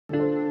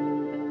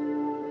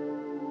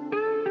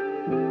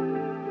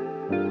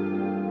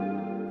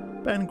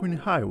Penguin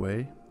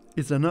Highway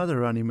is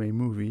another anime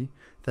movie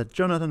that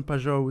Jonathan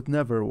Pajot would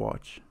never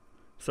watch,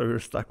 so you're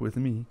stuck with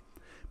me,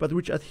 but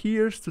which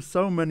adheres to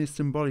so many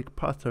symbolic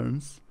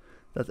patterns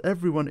that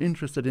everyone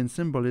interested in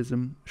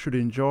symbolism should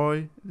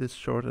enjoy this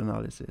short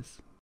analysis.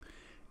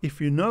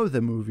 If you know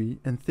the movie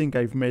and think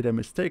I've made a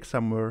mistake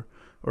somewhere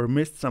or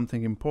missed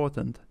something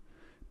important,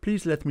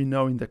 please let me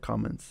know in the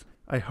comments.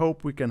 I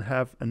hope we can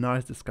have a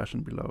nice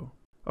discussion below.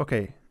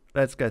 Okay,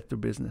 let's get to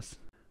business.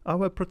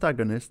 Our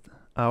protagonist,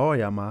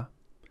 Aoyama,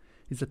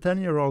 is a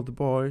 10-year-old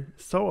boy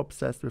so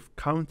obsessed with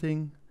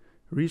counting,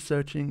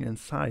 researching and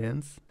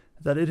science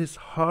that it is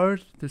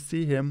hard to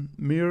see him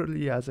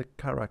merely as a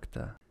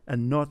character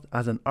and not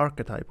as an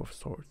archetype of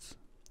sorts,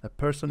 a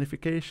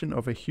personification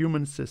of a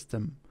human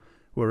system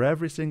where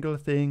every single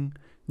thing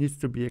needs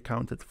to be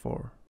accounted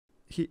for.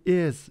 He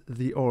is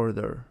the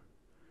order,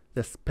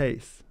 the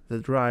space, the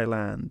dry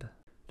land,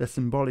 the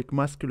symbolic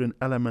masculine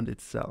element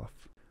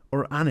itself,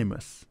 or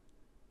animus,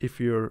 if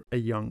you're a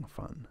young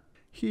fan.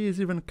 He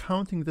is even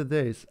counting the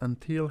days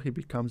until he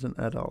becomes an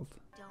adult.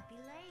 Don't be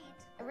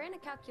late. I ran a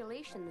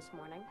calculation this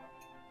morning.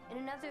 In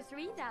another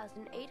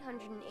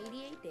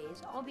 3,888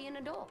 days, I'll be an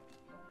adult.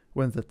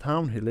 When the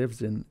town he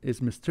lives in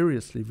is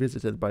mysteriously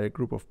visited by a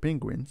group of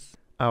penguins,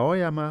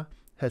 Aoyama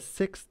has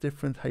 6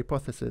 different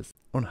hypotheses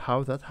on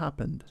how that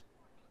happened.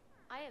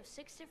 I have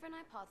 6 different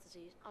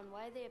hypotheses on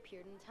why they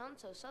appeared in town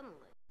so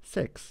suddenly.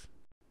 6.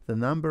 The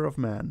number of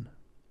man,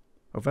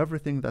 of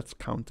everything that's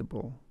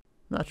countable.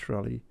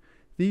 Naturally,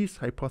 these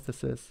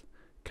hypotheses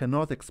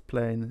cannot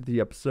explain the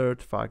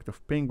absurd fact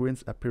of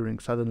penguins appearing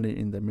suddenly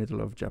in the middle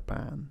of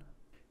Japan.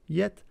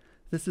 Yet,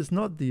 this is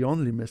not the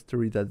only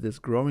mystery that this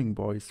growing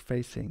boy is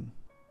facing.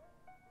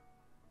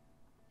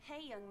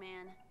 Hey, young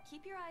man,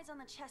 keep your eyes on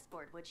the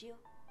chessboard, would you?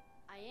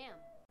 I am.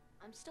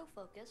 I'm still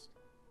focused.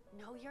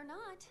 No, you're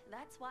not.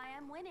 That's why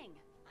I'm winning.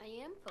 I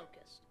am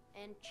focused.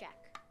 And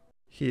check.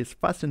 He is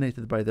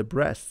fascinated by the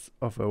breasts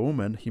of a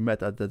woman he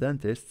met at the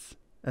dentist's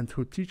and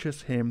who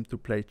teaches him to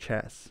play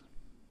chess.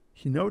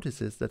 He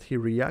notices that he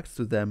reacts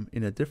to them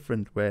in a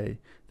different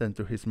way than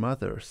to his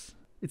mother's.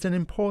 It's an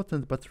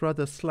important but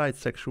rather slight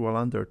sexual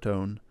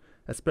undertone,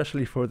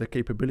 especially for the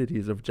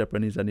capabilities of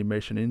Japanese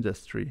animation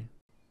industry.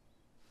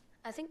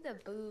 I think the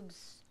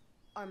boobs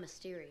are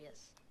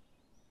mysterious.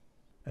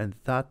 And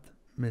that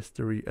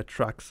mystery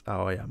attracts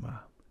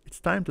Aoyama.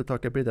 It's time to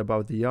talk a bit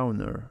about the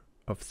owner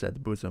of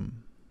said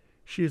bosom.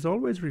 She is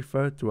always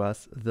referred to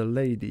as the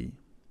lady.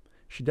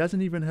 She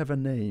doesn't even have a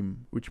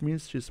name, which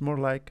means she's more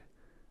like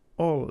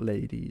all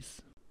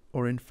ladies,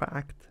 or in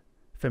fact,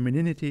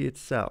 femininity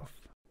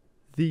itself,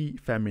 the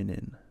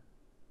feminine,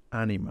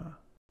 anima.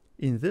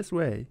 In this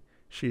way,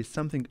 she is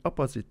something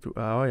opposite to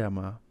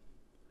Aoyama,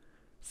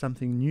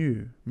 something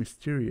new,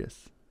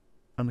 mysterious,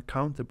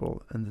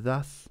 uncountable, and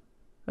thus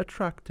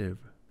attractive.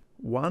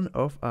 One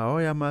of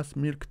Aoyama's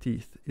milk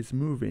teeth is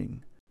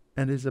moving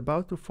and is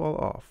about to fall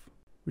off,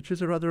 which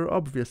is a rather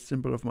obvious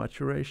symbol of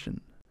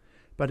maturation.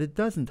 But it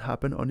doesn't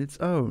happen on its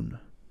own.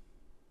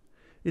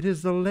 It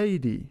is the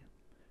lady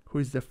who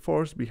is the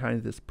force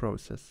behind this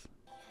process.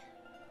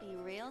 Be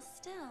real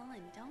still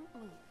and don't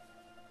move.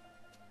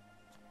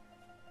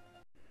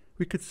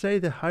 We could say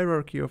the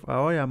hierarchy of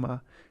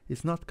Aoyama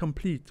is not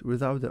complete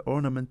without the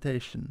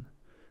ornamentation,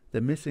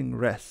 the missing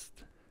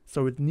rest,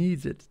 so it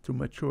needs it to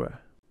mature.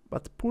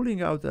 But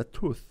pulling out a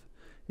tooth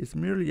is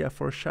merely a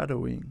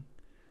foreshadowing,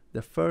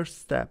 the first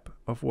step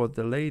of what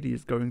the lady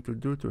is going to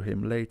do to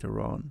him later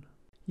on.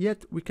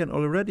 Yet we can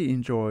already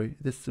enjoy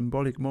this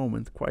symbolic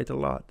moment quite a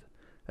lot,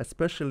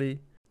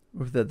 especially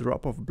with the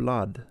drop of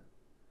blood,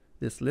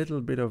 this little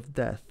bit of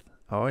death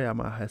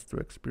Aoyama has to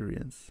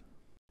experience.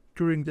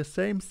 During the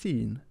same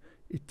scene,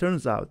 it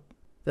turns out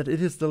that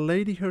it is the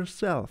lady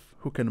herself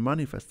who can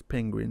manifest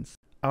penguins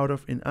out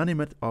of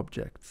inanimate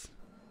objects.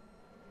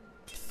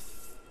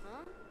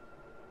 Huh?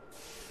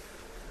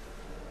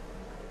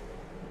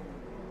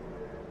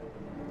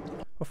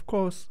 Of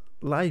course,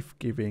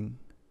 life-giving,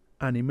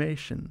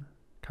 animation,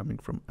 coming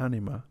from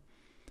anima,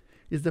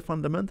 is the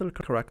fundamental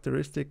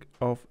characteristic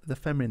of the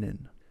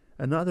feminine.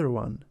 Another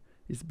one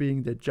is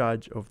being the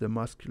judge of the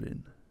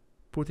masculine,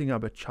 putting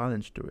up a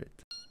challenge to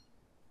it.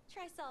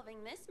 Try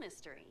solving this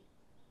mystery.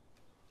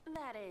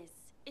 That is,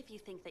 if you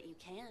think that you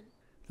can.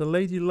 The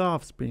lady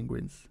loves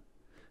penguins.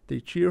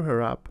 They cheer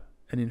her up,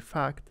 and in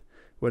fact,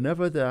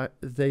 whenever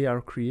they are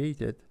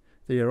created,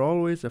 they are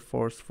always a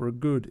force for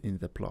good in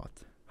the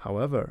plot.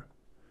 However,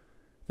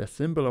 the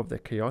symbol of the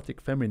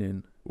chaotic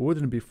feminine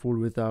wouldn't be full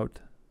without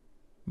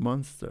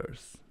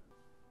monsters.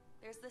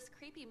 There's this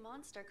creepy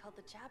monster called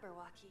the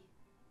Jabberwocky,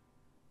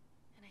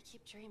 and I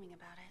keep dreaming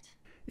about it.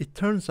 It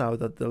turns out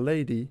that the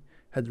lady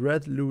had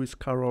read Lewis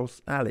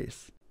Carroll's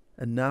Alice,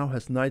 and now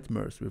has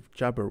nightmares with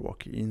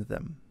Jabberwocky in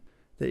them.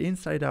 The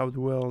inside-out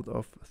world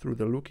of Through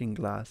the Looking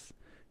Glass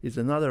is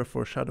another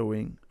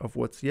foreshadowing of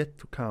what's yet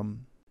to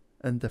come,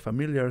 and the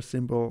familiar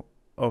symbol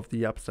of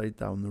the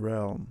upside-down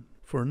realm.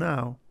 For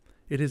now,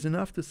 it is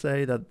enough to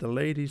say that the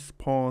lady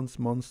spawns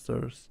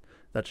monsters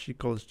that she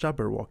calls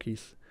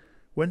Jabberwockies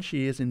when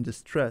she is in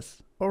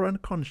distress or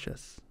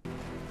unconscious.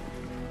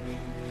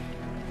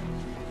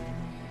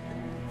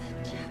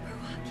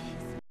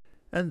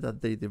 and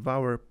that they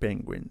devour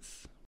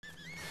penguins.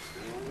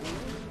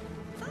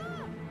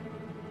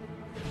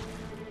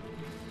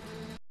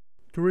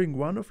 During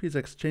one of his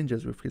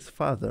exchanges with his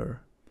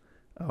father,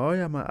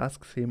 Aoyama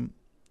asks him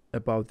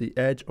about the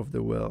edge of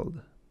the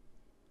world.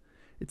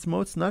 It's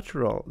most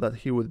natural that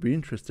he would be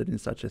interested in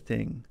such a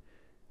thing,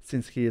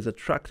 since he is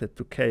attracted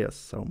to chaos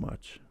so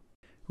much.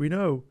 We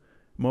know,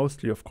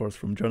 mostly of course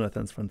from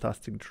Jonathan's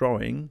fantastic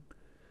drawing,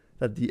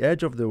 that the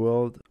edge of the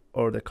world,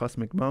 or the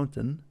cosmic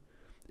mountain,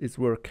 is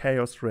where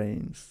chaos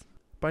reigns.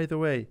 By the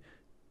way,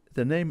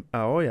 the name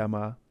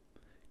Aoyama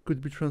could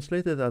be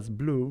translated as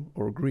blue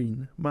or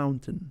green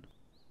mountain.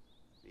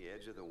 The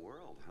edge of the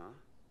world, huh?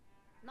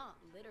 Not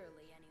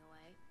literally,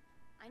 anyway.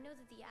 I know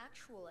that the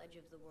actual edge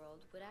of the world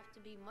would have to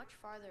be much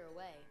farther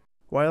away.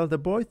 While the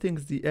boy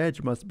thinks the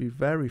edge must be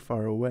very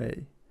far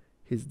away,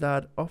 his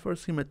dad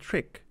offers him a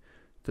trick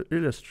to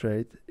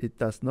illustrate it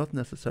does not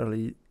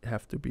necessarily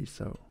have to be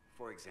so.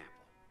 For example,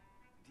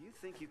 do you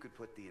think you could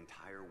put the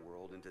entire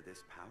world into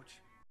this pouch?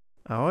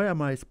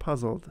 Aoyama is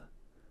puzzled,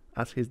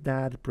 as his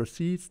dad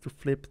proceeds to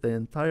flip the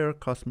entire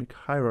cosmic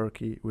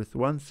hierarchy with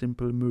one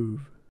simple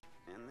move.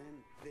 And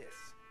then this.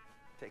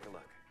 Take a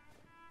look.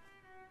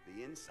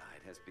 The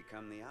inside has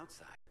become the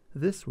outside.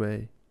 This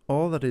way,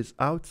 all that is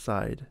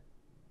outside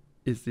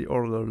is the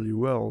orderly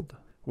world,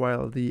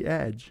 while the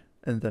edge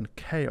and then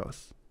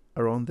chaos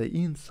are on the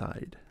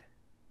inside.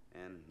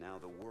 And now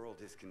the world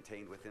is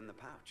contained within the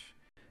pouch.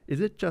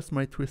 Is it just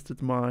my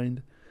twisted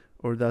mind,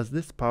 or does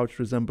this pouch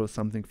resemble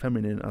something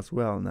feminine as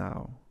well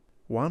now?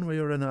 One way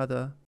or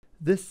another,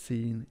 this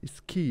scene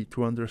is key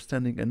to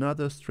understanding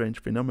another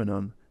strange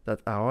phenomenon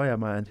that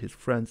Aoyama and his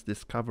friends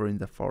discover in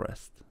the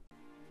forest.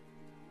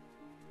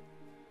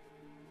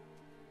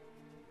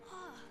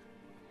 Oh,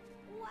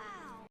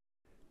 wow!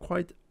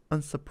 Quite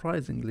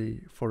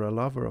unsurprisingly for a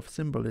lover of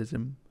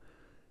symbolism,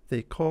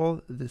 they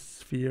call this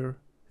sphere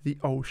the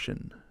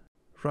ocean.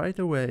 Right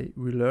away,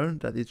 we learn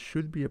that it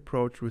should be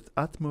approached with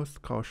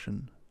utmost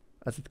caution,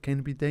 as it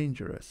can be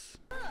dangerous.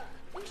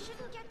 We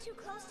shouldn't get too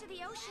close to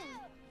the ocean.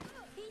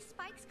 These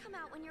spikes come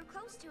out when you're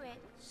close to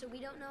it. So we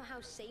don't know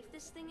how safe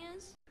this thing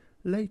is?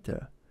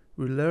 Later,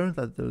 we learn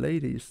that the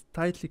lady is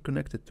tightly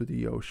connected to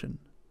the ocean,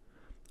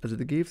 as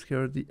it gives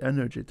her the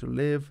energy to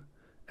live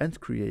and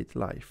create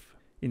life.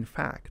 In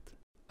fact,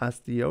 as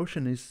the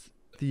ocean is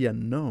the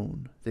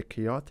unknown, the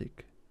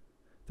chaotic,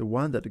 the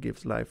one that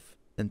gives life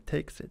and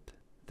takes it,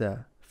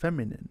 the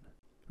feminine,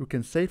 we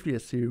can safely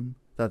assume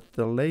that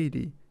the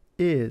lady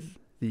is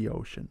the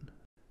ocean.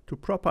 To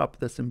prop up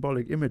the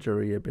symbolic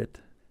imagery a bit,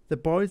 the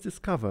boys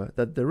discover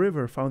that the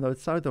river found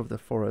outside of the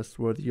forest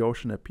where the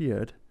ocean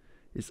appeared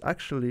is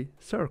actually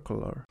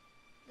circular.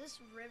 This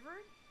river,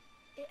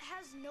 it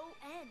has no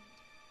end.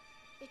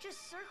 It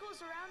just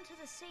circles around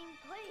to the same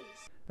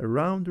place. A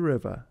round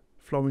river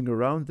flowing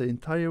around the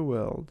entire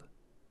world,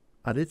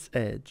 at its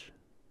edge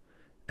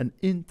and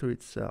into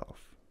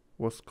itself,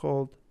 was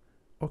called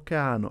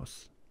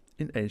Okeanos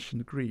in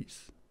ancient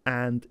Greece,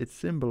 and it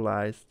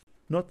symbolized,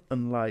 not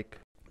unlike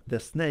the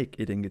snake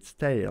eating its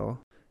tail,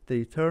 the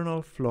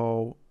eternal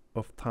flow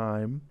of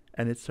time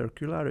and its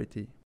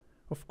circularity.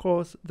 Of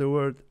course, the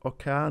word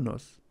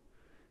Okeanos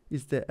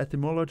is the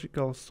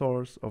etymological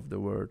source of the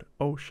word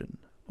ocean.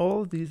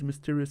 All these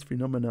mysterious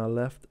phenomena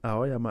left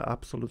Aoyama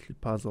absolutely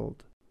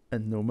puzzled,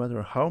 and no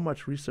matter how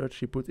much research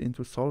he put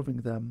into solving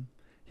them,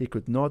 he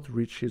could not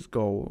reach his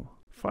goal.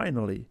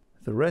 Finally,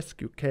 the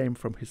rescue came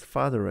from his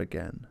father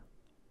again.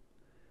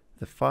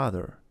 The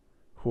father,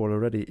 who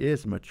already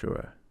is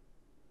mature,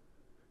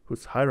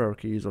 whose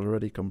hierarchy is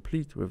already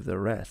complete with the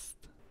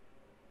rest.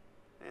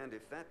 And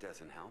if that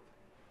doesn't help,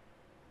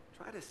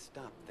 try to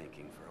stop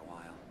thinking for a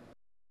while.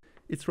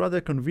 It's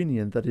rather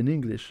convenient that in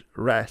English,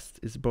 rest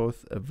is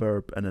both a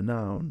verb and a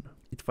noun.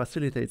 It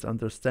facilitates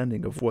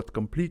understanding of what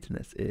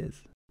completeness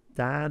is.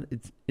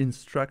 Dad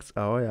instructs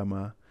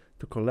Aoyama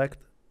to collect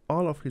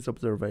all of his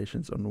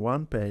observations on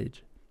one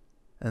page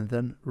and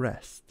then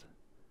rest.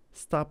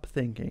 Stop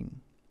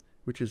thinking,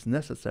 which is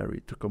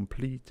necessary to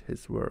complete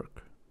his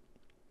work.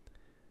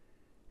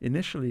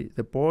 Initially,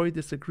 the boy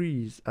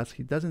disagrees as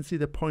he doesn't see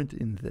the point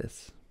in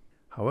this.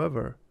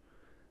 However,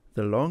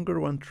 the longer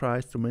one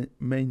tries to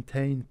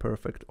maintain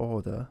perfect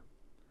order,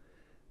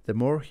 the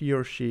more he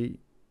or she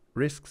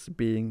risks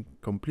being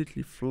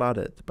completely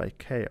flooded by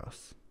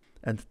chaos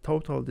and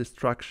total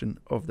destruction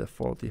of the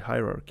faulty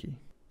hierarchy.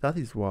 That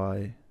is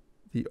why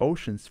the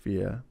ocean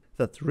sphere,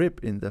 that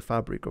rip in the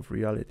fabric of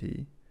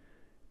reality,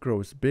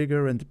 grows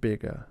bigger and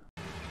bigger.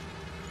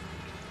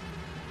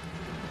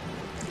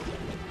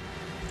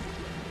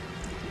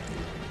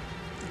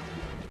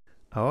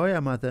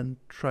 Aoyama then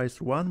tries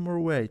one more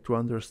way to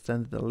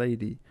understand the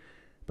lady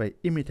by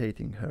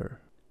imitating her.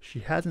 She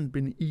hasn't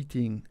been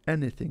eating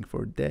anything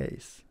for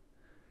days,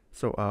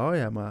 so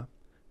Aoyama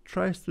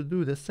tries to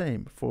do the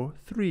same for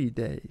 3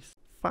 days.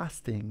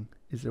 Fasting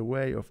is a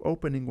way of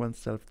opening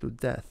oneself to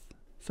death,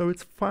 so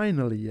it's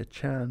finally a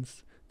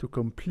chance to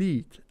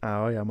complete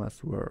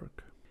Aoyama's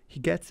work.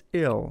 He gets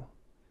ill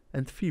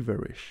and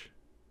feverish,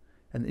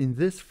 and in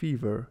this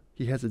fever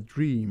he has a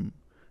dream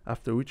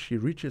after which he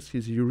reaches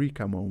his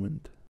eureka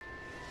moment.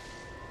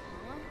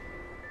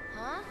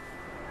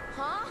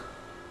 Huh?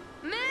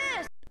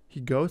 Miss! He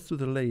goes to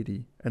the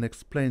lady and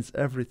explains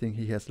everything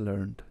he has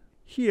learned.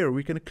 Here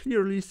we can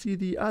clearly see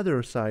the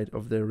other side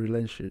of their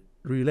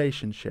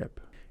relationship.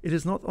 It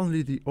is not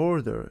only the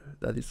order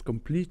that is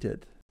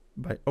completed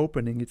by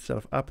opening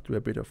itself up to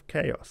a bit of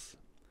chaos,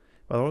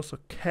 but also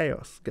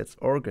chaos gets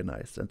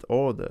organized and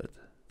ordered,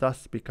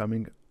 thus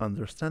becoming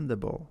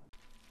understandable.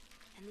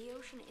 And the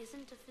ocean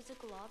isn't a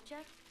physical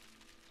object?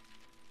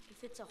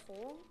 If it's a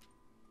hole?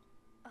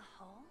 A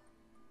hole?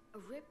 A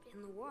rip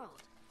in the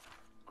world?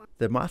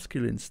 The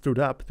masculine stood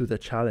up to the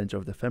challenge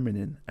of the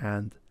feminine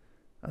and,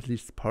 at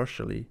least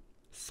partially,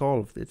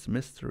 solved its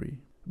mystery.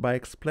 By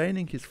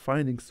explaining his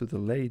findings to the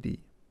lady,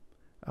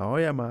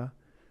 Aoyama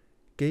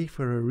gave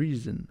her a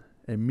reason,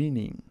 a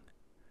meaning,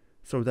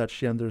 so that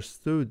she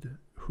understood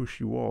who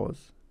she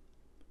was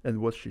and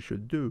what she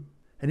should do.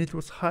 And it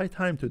was high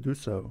time to do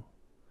so,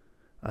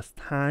 as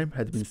time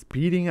had been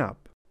speeding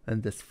up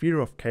and the sphere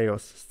of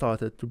chaos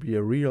started to be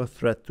a real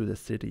threat to the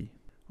city.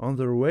 On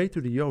their way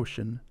to the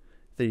ocean,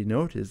 they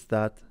noticed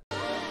that The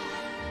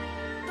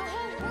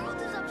whole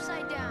world is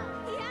upside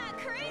down! Yeah,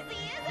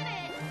 crazy, isn't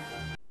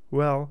it?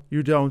 well,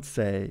 you don't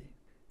say.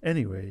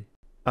 Anyway,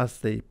 as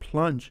they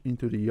plunge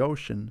into the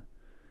ocean,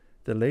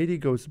 the lady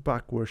goes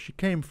back where she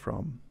came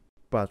from.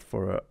 But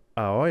for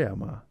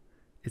Aoyama,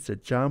 it's a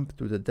jump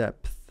to the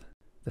depth,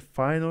 the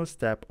final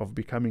step of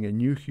becoming a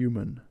new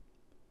human,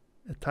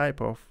 a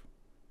type of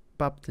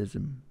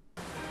baptism.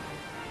 Oh,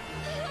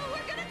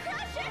 we're gonna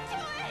crash into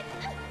it!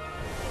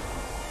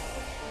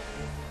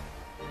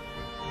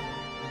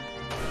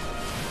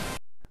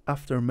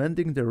 After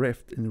mending the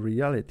rift in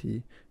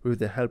reality with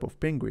the help of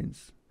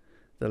penguins,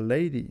 the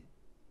lady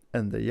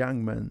and the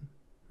young man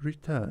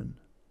return,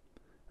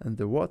 and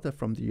the water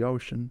from the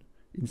ocean,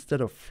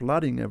 instead of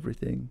flooding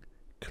everything,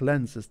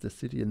 cleanses the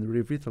city and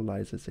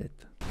revitalizes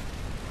it.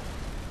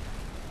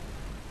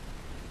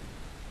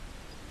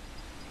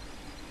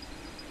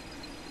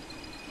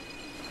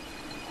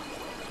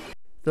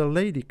 The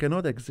lady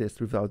cannot exist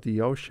without the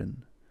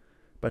ocean,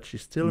 but she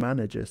still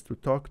manages to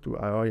talk to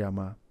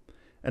Aoyama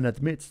and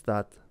admits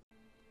that,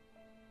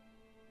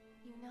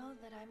 You know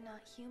that I'm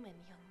not human,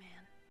 young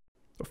man.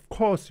 of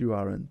course you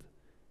aren't.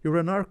 You're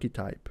an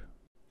archetype.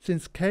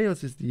 Since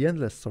chaos is the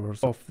endless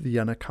source of the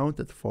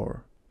unaccounted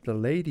for, the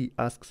lady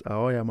asks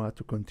Aoyama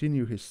to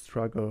continue his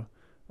struggle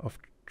of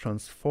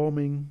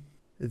transforming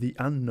the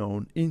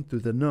unknown into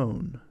the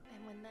known,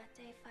 And when that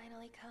day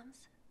finally comes,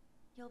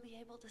 you'll be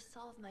able to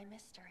solve my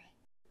mystery.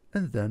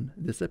 and then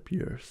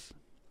disappears.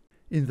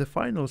 In the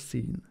final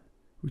scene,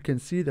 we can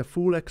see the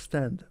full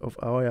extent of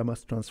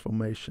Aoyama's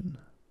transformation.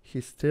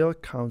 He still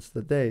counts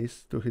the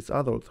days to his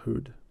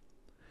adulthood,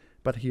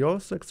 but he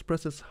also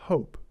expresses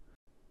hope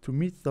to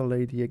meet the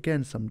lady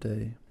again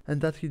someday,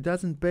 and that he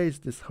doesn't base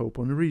this hope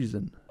on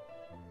reason.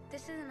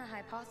 This isn't a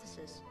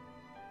hypothesis.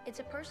 It's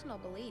a personal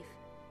belief.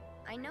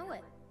 I know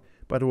it.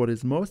 But what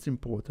is most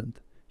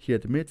important, he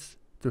admits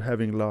to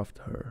having loved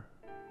her.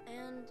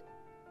 And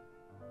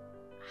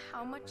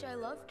how much I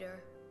loved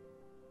her.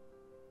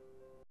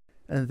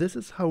 And this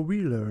is how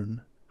we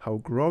learn how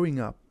growing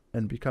up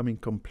and becoming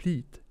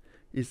complete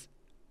is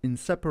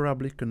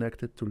inseparably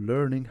connected to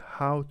learning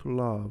how to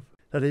love.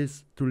 That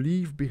is, to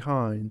leave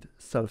behind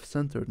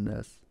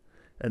self-centeredness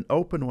and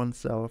open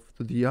oneself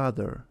to the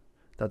other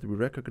that we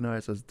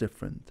recognize as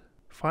different.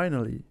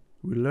 Finally,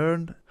 we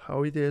learned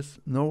how it is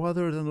no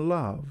other than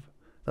love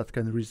that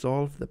can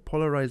resolve the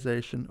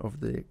polarization of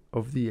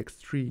the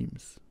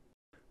extremes.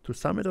 To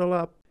sum it all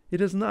up,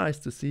 it is nice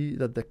to see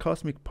that the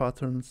cosmic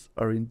patterns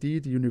are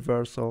indeed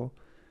universal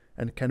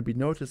and can be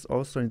noticed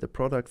also in the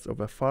products of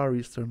a Far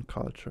Eastern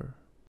culture.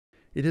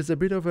 It is a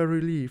bit of a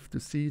relief to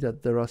see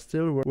that there are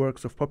still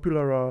works of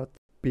popular art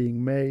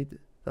being made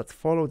that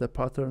follow the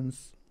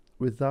patterns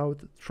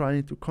without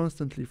trying to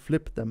constantly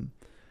flip them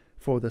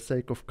for the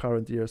sake of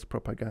current year's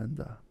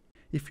propaganda.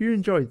 If you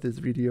enjoyed this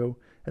video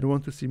and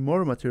want to see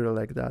more material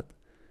like that,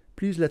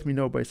 please let me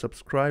know by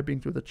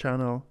subscribing to the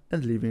channel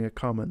and leaving a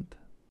comment.